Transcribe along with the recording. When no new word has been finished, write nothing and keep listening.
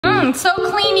Mmm, so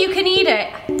clean you can eat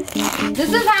it.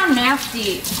 This is how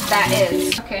nasty that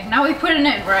is. Okay, now we put it in,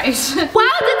 right?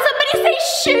 Wow, did somebody say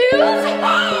shoes?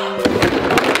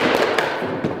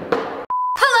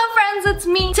 Hello friends, it's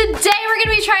me. Today we're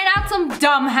gonna be trying out some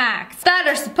dumb hacks that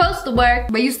are supposed to work,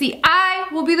 but you see, I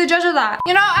will be the judge of that.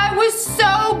 You know, I was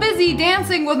so busy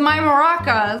dancing with my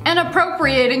maracas and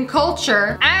appropriating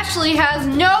culture. Ashley has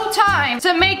no time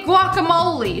to make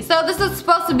guacamole. So this is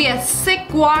supposed to be a sick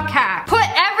guac hack. Put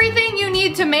everything you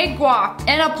need to make guac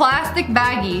in a plastic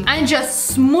baggie and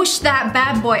just smoosh that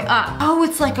bad boy up. Oh,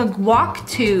 it's like a guac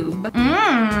tube.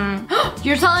 Mmm.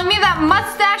 You're telling me that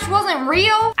mustache wasn't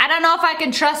real? I don't know if I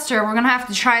can trust her. We're gonna have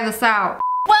to try this out.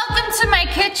 Welcome to my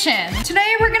kitchen.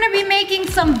 Today we're gonna be making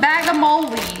some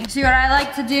bagamole. See what I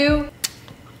like to do?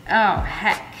 Oh,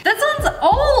 heck. This one's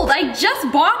old. I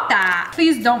just bought that.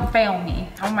 Please don't fail me.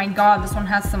 Oh my god, this one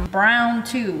has some brown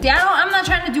too. See, I'm not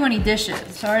trying to do any dishes.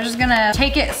 So we're just gonna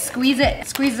take it, squeeze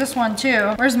this one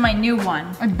too. Where's my new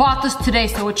one? I bought this today,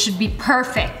 so it should be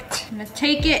perfect. I'm gonna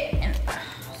take it and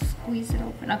squeeze it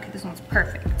open. Okay, this one's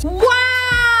perfect. Wow!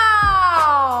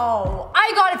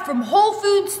 I got it from Whole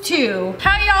Foods too.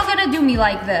 How y'all gonna do me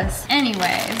like this?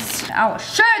 Anyways, I was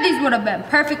sure these would have been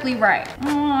perfectly right.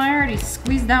 Oh, I already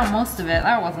squeezed out most of it.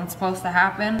 That wasn't supposed to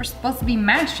happen. We're supposed to be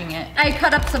mashing it. I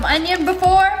cut up some onion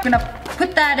before. I'm gonna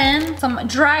put that in. Some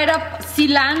dried up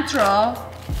cilantro.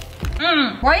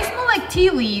 Why do you smell like tea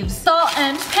leaves? Salt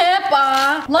and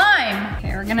pepper. Lime.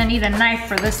 Okay, we're gonna need a knife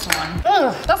for this one.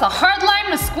 Ugh, that's a hard lime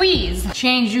to squeeze. She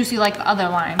ain't juicy like the other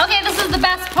lime. Okay, this is the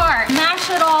best part. Mash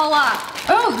it all up.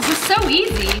 Oh, this is so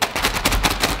easy.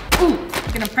 Ooh,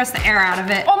 I'm gonna press the air out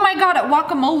of it. Oh my god, at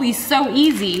guacamole's so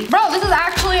easy. Bro, this is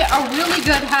actually a really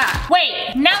good hack.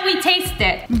 Wait, now we taste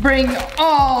it. Bring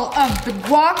all of the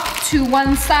guac to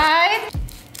one side.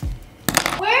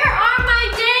 Where are my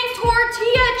dang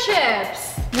tortilla chips?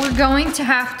 We're going to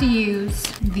have to use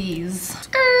these.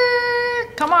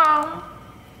 Come on.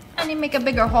 I need to make a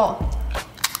bigger hole.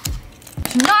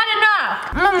 Not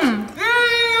enough.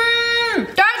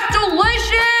 That's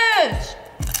delicious.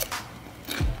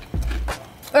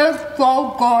 It's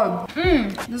so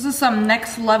good. This is some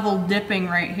next level dipping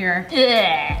right here.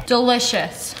 Yeah.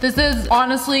 Delicious. This is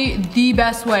honestly the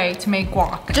best way to make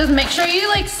guac. Just make sure you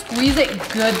like squeeze it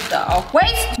good though.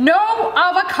 Waste no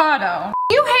avocado.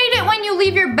 You hate it when you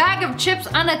leave your bag of chips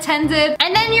unattended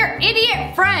and then your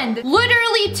idiot friend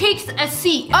literally takes a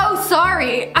seat. Oh,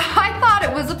 sorry. I thought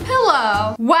it was a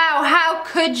pillow. Wow, how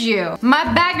could you? My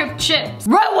bag of chips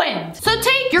ruined. So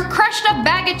take your crushed up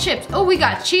bag of chips. Oh, we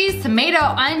got cheese, tomato,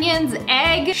 onions,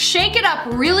 egg. Shake it up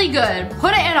really good.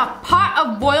 Put it in a pot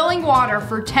of boiling water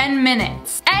for 10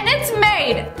 minutes. And it's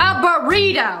made a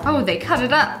burrito. Oh, they cut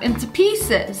it up into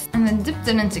pieces and then dipped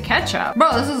it into ketchup.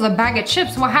 Bro, this is a bag of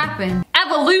chips. What happened?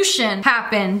 Evolution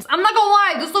happened. I'm not gonna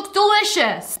lie, this looks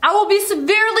delicious. I will be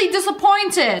severely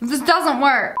disappointed if this doesn't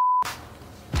work.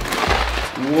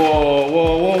 Whoa,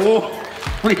 whoa, whoa, whoa.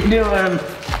 What are you doing?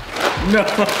 No,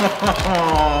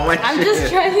 I'm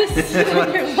just trying to sit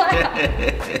on your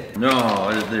lap.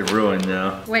 No, they're ruined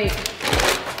now. Wait.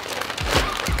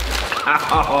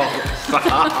 Ow,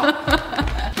 stop.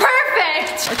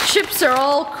 Perfect! Our chips are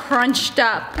all crunched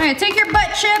up. All right, take your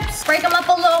butt chips, break them up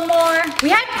a little more. We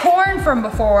had corn from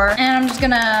before, and I'm just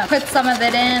gonna put some of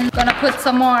it in. Gonna put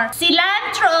some more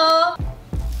cilantro,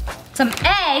 some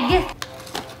egg.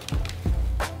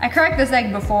 I cracked this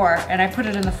egg before and I put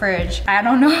it in the fridge. I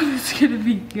don't know if it's gonna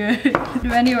be good.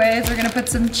 Anyways, we're gonna put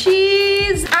some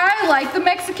cheese. I like the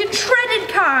Mexican shredded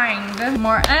kind.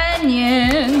 More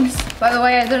onions. By the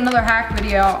way, I did another hack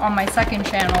video on my second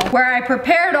channel where I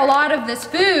prepared a lot of this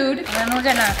food and then we're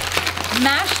gonna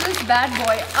mash this bad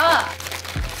boy up.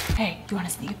 Hey, do you want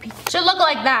to sneak a peek? Should look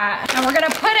like that. And we're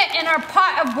gonna put it in our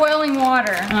pot of boiling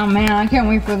water. Oh man, I can't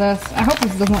wait for this. I hope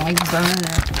this doesn't like burn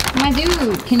it. My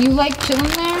dude, can you like chill in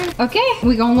there? Okay,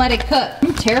 we gonna let it cook.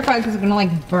 I'm terrified because it's gonna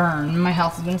like burn. My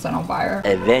house is gonna set on fire.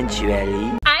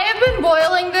 Eventually. I have been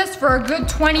boiling this for a good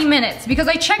 20 minutes because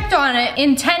I checked on it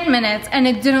in 10 minutes and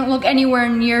it didn't look anywhere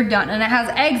near done. And it has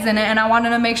eggs in it and I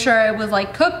wanted to make sure it was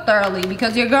like cooked thoroughly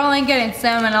because your girl ain't getting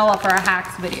salmonella for a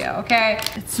hacks video, okay?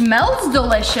 It smells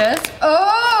delicious.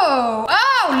 Oh,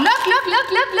 look.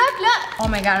 Oh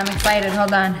my God, I'm excited,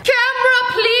 hold on. Camera,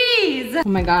 please. Oh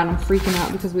my God, I'm freaking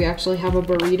out because we actually have a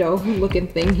burrito looking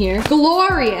thing here.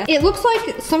 Glorious. It looks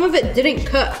like some of it didn't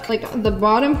cook. Like the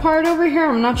bottom part over here,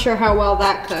 I'm not sure how well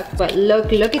that cooked, but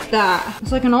look at that.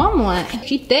 It's like an omelet.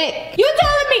 She's thick. You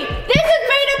telling me this is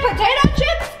made of potato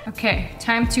chips? Okay,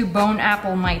 time to bone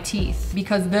apple my teeth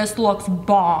because this looks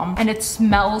bomb and it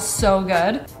smells so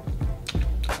good.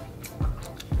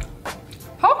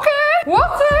 Okay.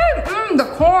 What's it? The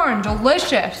corn,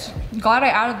 delicious. Glad I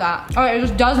added that. Oh, it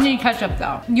just does need ketchup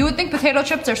though. You would think potato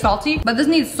chips are salty, but this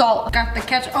needs salt. Got the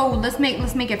ketchup. Oh, let's make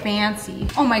it fancy.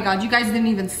 Oh my God, you guys didn't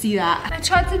even see that. I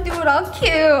tried to do it all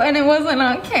cute and it wasn't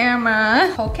on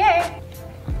camera. Okay.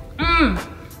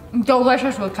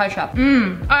 Delicious with ketchup.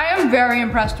 I am very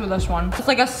impressed with this one. It's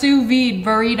like a sous vide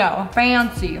burrito.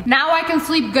 Fancy. Now I can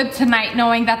sleep good tonight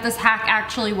knowing that this hack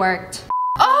actually worked.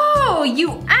 Oh,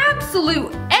 you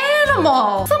absolute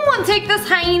animal! Someone take this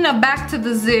hyena back to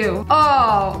the zoo.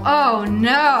 Oh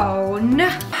no.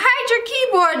 Hide your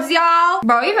keyboards, y'all.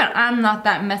 Bro, even I'm not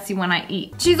that messy when I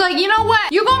eat. She's like, you know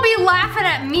what? You're gonna be laughing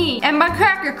at me and my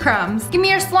cracker crumbs. Give me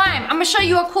your slime. I'm gonna show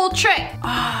you a cool trick.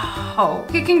 Oh,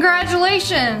 okay,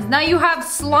 congratulations. Now you have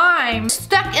slime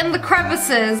stuck in the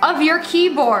crevices of your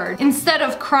keyboard instead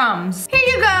of crumbs. Here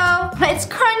you go. It's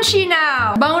crunchy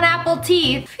now. Bone apple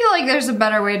teeth. I feel like there's a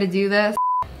better way to do this.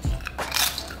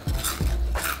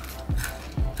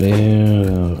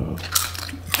 Ew.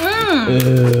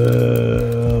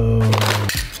 Ew.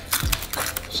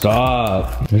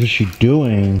 Stop. What is she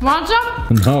doing? Want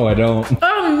some? No, I don't.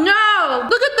 Oh no!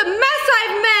 Look at the mess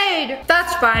I've made!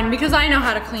 That's fine because I know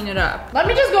how to clean it up. Let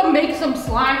me just go make some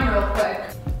slime real quick.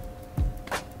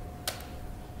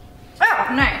 Oh,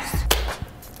 nice.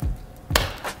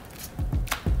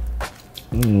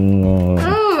 Oh.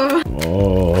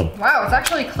 Wow, it's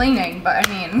actually cleaning, but I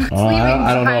mean, it's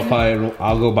I don't know if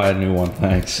I'll go buy a new one,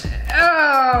 thanks.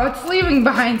 Oh, it's leaving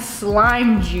behind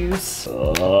slime juice.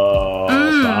 Oh,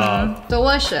 stop.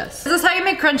 Delicious. Is this how you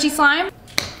make crunchy slime?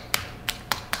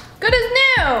 Good as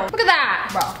new. Look at that.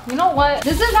 Bro, you know what?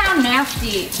 This is how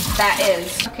nasty that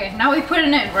is. Okay, now we put it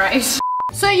in, right?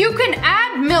 So you can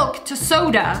add milk to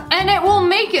soda and it will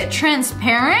make it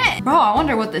transparent. Bro, I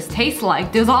wonder what this tastes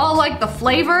like. Does all like the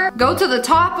flavor go to the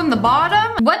top and the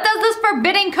bottom? What does this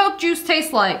forbidden Coke juice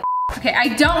taste like? Okay, I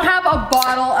don't have a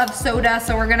bottle of soda,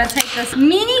 so we're gonna take this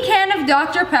mini can of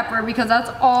Dr. Pepper because that's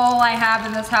all I have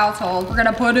in this household. We're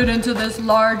gonna put it into this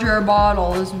larger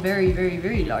bottle, this very, very,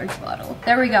 very large bottle.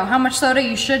 There we go. How much soda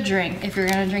you should drink if you're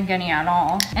gonna drink any at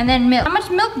all. And then milk. How much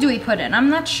milk do we put in? I'm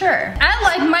not sure. I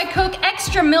like my Coke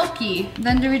extra milky.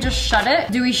 Then do we just shut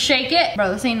it? Do we shake it?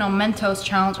 Bro, this ain't no Mentos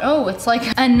challenge. Oh, it's like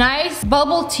a nice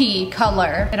bubble tea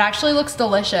color. It actually looks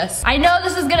delicious. I know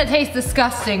this is gonna taste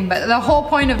disgusting, but the whole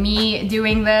point of me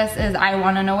doing this is I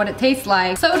want to know what it tastes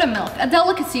like. Soda milk, a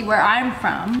delicacy where I'm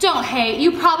from. Don't hate,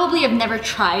 you probably have never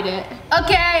tried it.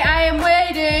 Okay, I am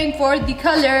waiting for the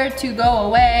color to go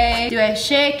away. Do I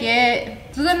shake it?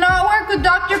 Does it not work with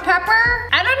Dr. Pepper?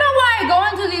 I don't know why I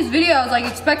go into these videos like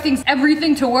expecting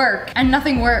everything to work and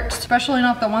nothing works, especially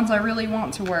not the ones I really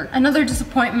want to work. Another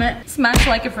disappointment. Smash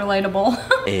like if relatable.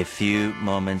 A few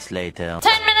moments later.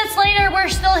 10 minutes later, we're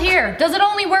still here. Does it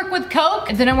only work with Coke?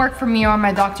 It didn't work for me or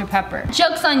my Dr. Pepper.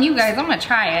 Joke's on you guys, I'm gonna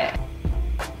try it.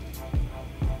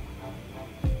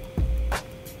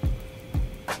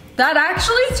 That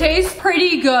actually tastes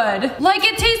pretty good. Like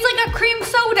it tastes like a cream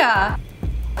soda.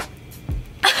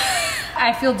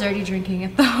 I feel dirty drinking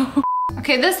it though.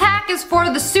 Okay, this hack is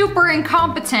for the super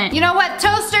incompetent. You know what,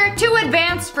 toaster, too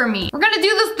advanced for me. We're gonna do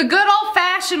this the good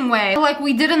old-fashioned way, like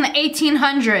we did in the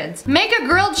 1800s. Make a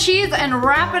grilled cheese and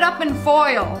wrap it up in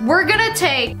foil. We're gonna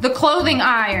take the clothing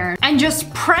iron and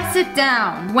just press it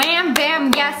down. Wham,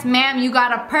 bam, yes, ma'am, you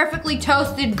got a perfectly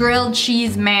toasted grilled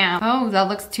cheese, ma'am. Oh, that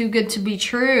looks too good to be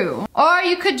true. Or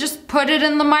you could just put it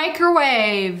in the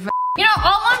microwave. You know,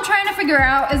 all I'm trying to figure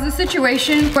out is a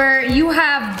situation where you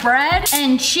have bread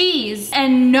and cheese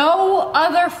and no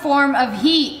other form of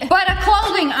heat but a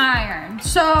clothing iron.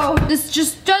 So this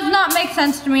just does not make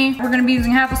sense to me. We're gonna be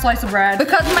using half a slice of bread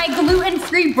because my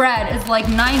gluten-free bread is like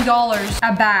 $9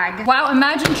 a bag. Wow,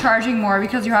 imagine charging more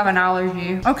because you have an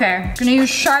allergy. Okay, gonna use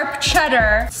sharp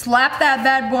cheddar, slap that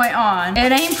bad boy on.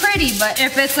 It ain't pretty, but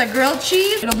if it's a grilled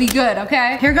cheese, it'll be good,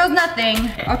 okay? Here goes nothing.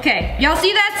 Okay, y'all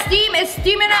see that steam? It's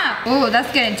steaming up. Oh,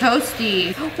 that's getting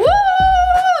toasty. Woo!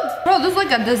 Bro, this is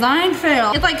like a design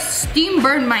fail. It's like steam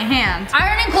burned my hand.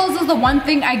 Ironing clothes is the one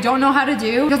thing I don't know how to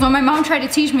do because when my mom tried to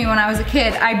teach me when I was a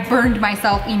kid, I burned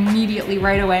myself immediately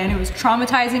right away and it was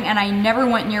traumatizing and I never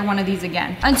went near one of these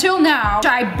again. Until now,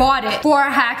 I bought it for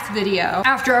a hacks video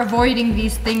after avoiding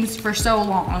these things for so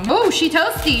long. Oh, she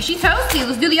toasty, she toasty.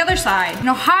 Let's do the other side. You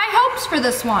know, high hopes for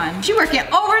this one. She working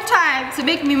overtime to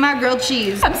make me my grilled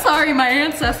cheese. I'm sorry my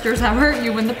ancestors have hurt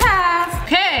you in the past.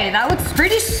 Okay, that looks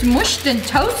pretty smushed and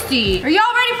toasty. Are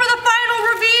y'all ready for the final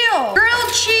reveal?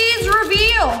 Grilled cheese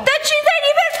reveal. That cheese ain't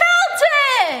even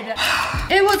melted.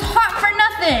 It was hot for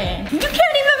nothing. You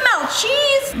can't even melt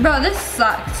cheese. Bro, this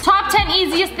sucks. Top Top 10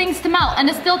 easiest things to melt, and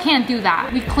it still can't do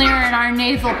that. We clear in our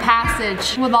nasal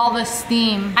passage with all the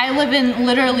steam. I live in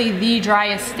literally the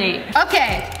driest state.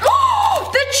 Okay.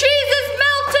 The cheese is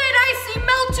melted! I see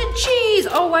melted cheese!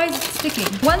 Oh, why is it sticking?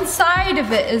 One side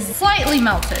of it is slightly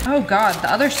melted. Oh God,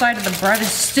 the other side of the bread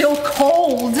is still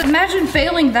cold. Imagine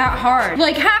failing that hard.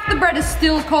 Like half the bread is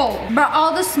still cold. But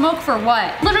all the smoke for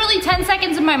what? Literally 10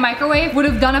 seconds in my microwave would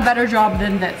have done a better job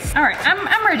than this. All right,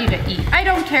 I'm ready to eat. I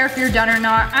don't care if you're done or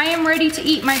not. I am ready to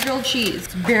eat my grilled cheese.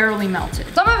 It's barely melted.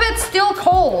 Some of it's still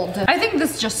cold. I think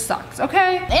this just sucks,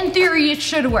 okay? In theory, it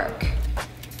should work.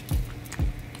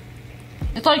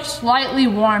 It's like slightly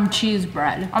warm cheese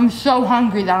bread. I'm so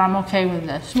hungry that I'm okay with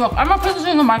this. Look, I'm gonna put this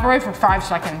in the microwave for 5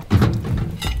 seconds.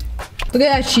 Look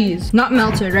at that cheese, not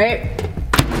melted, right?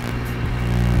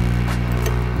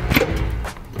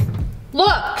 Look!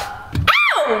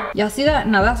 Ow! Y'all see that?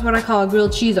 Now that's what I call a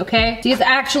grilled cheese, okay? See, it's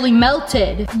actually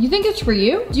melted. You think it's for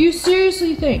you? Do you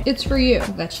seriously think it's for you?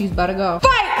 That cheese better go.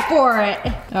 Fight for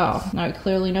it! Oh, now I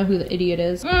clearly know who the idiot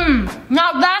is.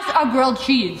 Now that's a grilled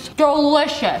cheese.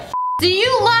 Delicious. Do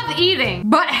you love eating,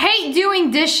 but hate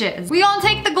doing dishes? We gonna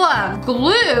take the glove,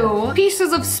 glue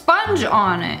pieces of sponge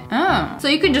on it. Oh, so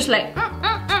you can just like,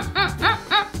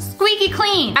 squeaky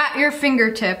clean at your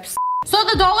fingertips. So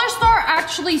the dollar store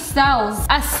actually sells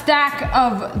a stack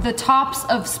of the tops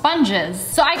of sponges.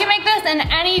 So I can make this in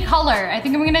any color. I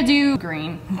think I'm gonna do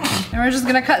green. And we're just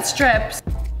gonna cut strips.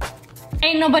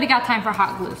 Ain't nobody got time for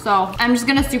hot glue, so I'm just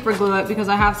gonna super glue it because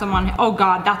I have some on. Oh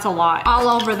God, that's a lot. All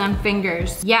over them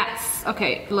fingers. Yes.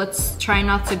 Okay, let's try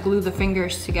not to glue the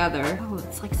fingers together. Oh,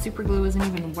 it's like super glue isn't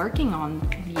even working on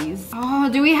these.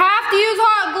 Oh, do we have to use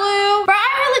hot glue? Bro, I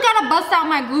really gotta bust out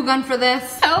my glue gun for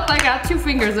this. Help, I got 2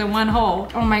 fingers in one hole.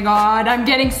 Oh my God, I'm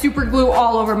getting super glue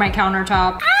all over my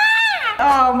countertop.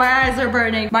 Oh, my eyes are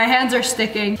burning. My hands are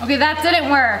sticking. Okay, that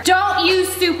didn't work. Don't use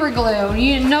super glue.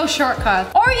 No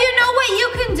shortcuts. Or you know what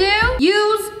you can do?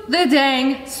 Use the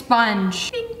dang sponge.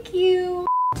 Thank you.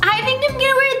 I think I'm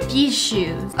gonna wear these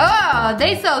shoes. Oh,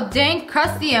 they so dang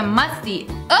crusty and musty.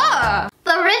 Ugh.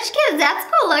 The rich kids at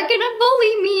school are gonna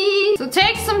bully me. So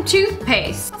take some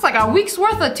toothpaste. That's like a week's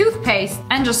worth of toothpaste.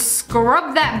 And just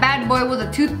scrub that bad boy with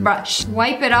a toothbrush.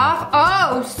 Wipe it off.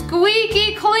 Oh,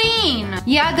 squeaky clean.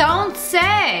 Yeah, don't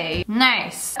say.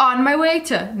 Nice. On my way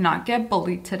to not get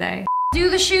bullied today. Do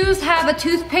the shoes have a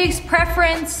toothpaste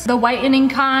preference? The whitening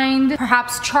kind?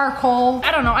 Perhaps charcoal?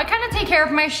 I don't know, I kind of take care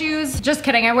of my shoes. Just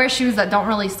kidding, I wear shoes that don't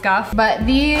really scuff. But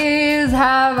these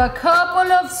have a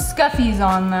couple of scuffies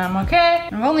on them, okay?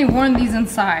 I've only worn these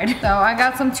inside. So I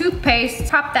got some toothpaste,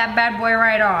 pop that bad boy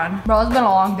right on. Bro, it's been a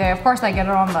long day. Of course I get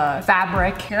it on the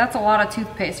fabric. Okay, that's a lot of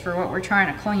toothpaste for what we're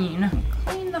trying to clean.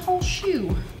 Clean the whole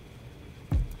shoe.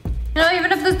 You know,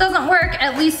 even if this doesn't work,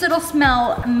 at least it'll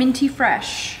smell minty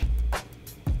fresh.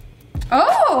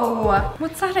 Oh,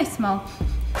 what's that I smell?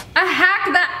 A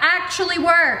hack that actually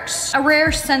works. A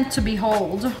rare scent to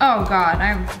behold. Oh God,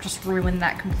 I just ruined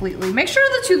that completely. Make sure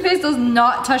the toothpaste does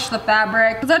not touch the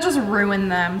fabric, because that just ruined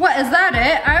them. What, is that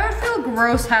it? I would feel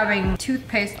gross having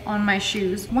toothpaste on my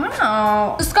shoes.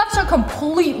 Wow, the scuffs are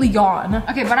completely gone.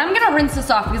 Okay, but I'm gonna rinse this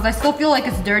off because I still feel like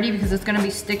it's dirty because it's gonna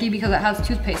be sticky because it has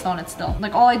toothpaste on it still.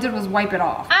 Like all I did was wipe it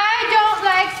off. I don't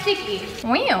like sticky.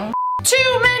 Wow.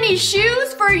 Too many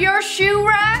shoes for your shoe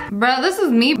rack? Bro, this is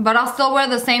me, but I'll still wear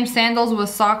the same sandals with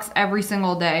socks every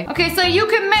single day. Okay, so you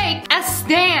can make a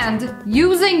stand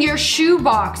using your shoe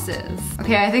boxes.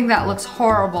 Okay, I think that looks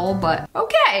horrible, but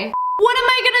okay. What am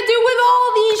I gonna do with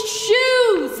all these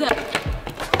shoes?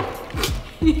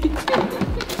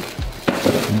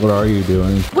 What are you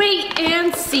doing? Wait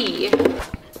and see.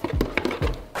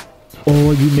 Oh,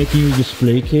 are you making your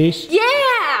display case?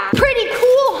 Yeah, pretty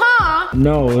cool, huh?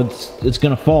 No, it's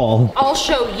gonna fall. I'll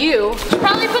show you. Should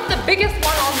probably put the biggest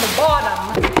one on the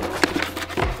bottom.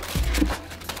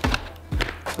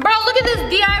 Bro, look at this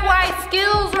DIY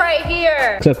skills right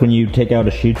here. Except when you take out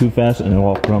a shoe too fast and it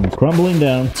all comes crumbling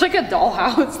down. It's like a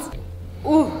dollhouse.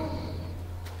 Ooh.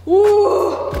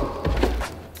 Ooh.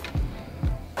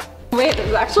 Wait, this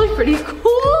is actually pretty cool.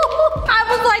 I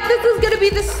was like, this is gonna be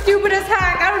the stupidest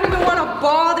hack. I don't even wanna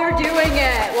bother doing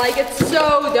it. Like, it's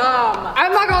so dumb.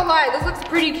 I'm not gonna lie, this looks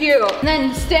pretty cute. And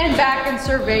then stand back and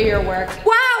survey your work.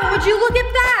 Wow, would you look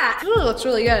at that? Ooh, it looks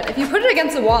really good. If you put it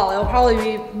against the wall, it'll probably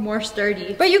be more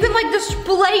sturdy. But you can like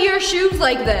display your shoes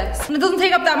like this. And it doesn't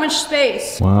take up that much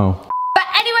space. Wow. But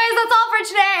anyways, that's all for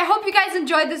today. I hope you guys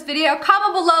enjoyed this video.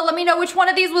 Comment below, let me know which one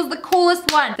of these was the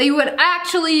coolest one that you would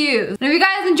actually use. And if you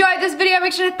guys enjoyed this video,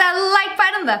 make sure to hit that like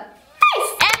button in the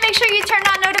face. And make sure you turn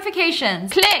on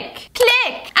notifications. Click,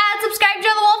 and subscribe to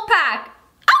the Wolf Pack.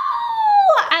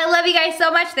 Oh! I love you guys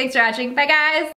so much. Thanks for watching. Bye guys.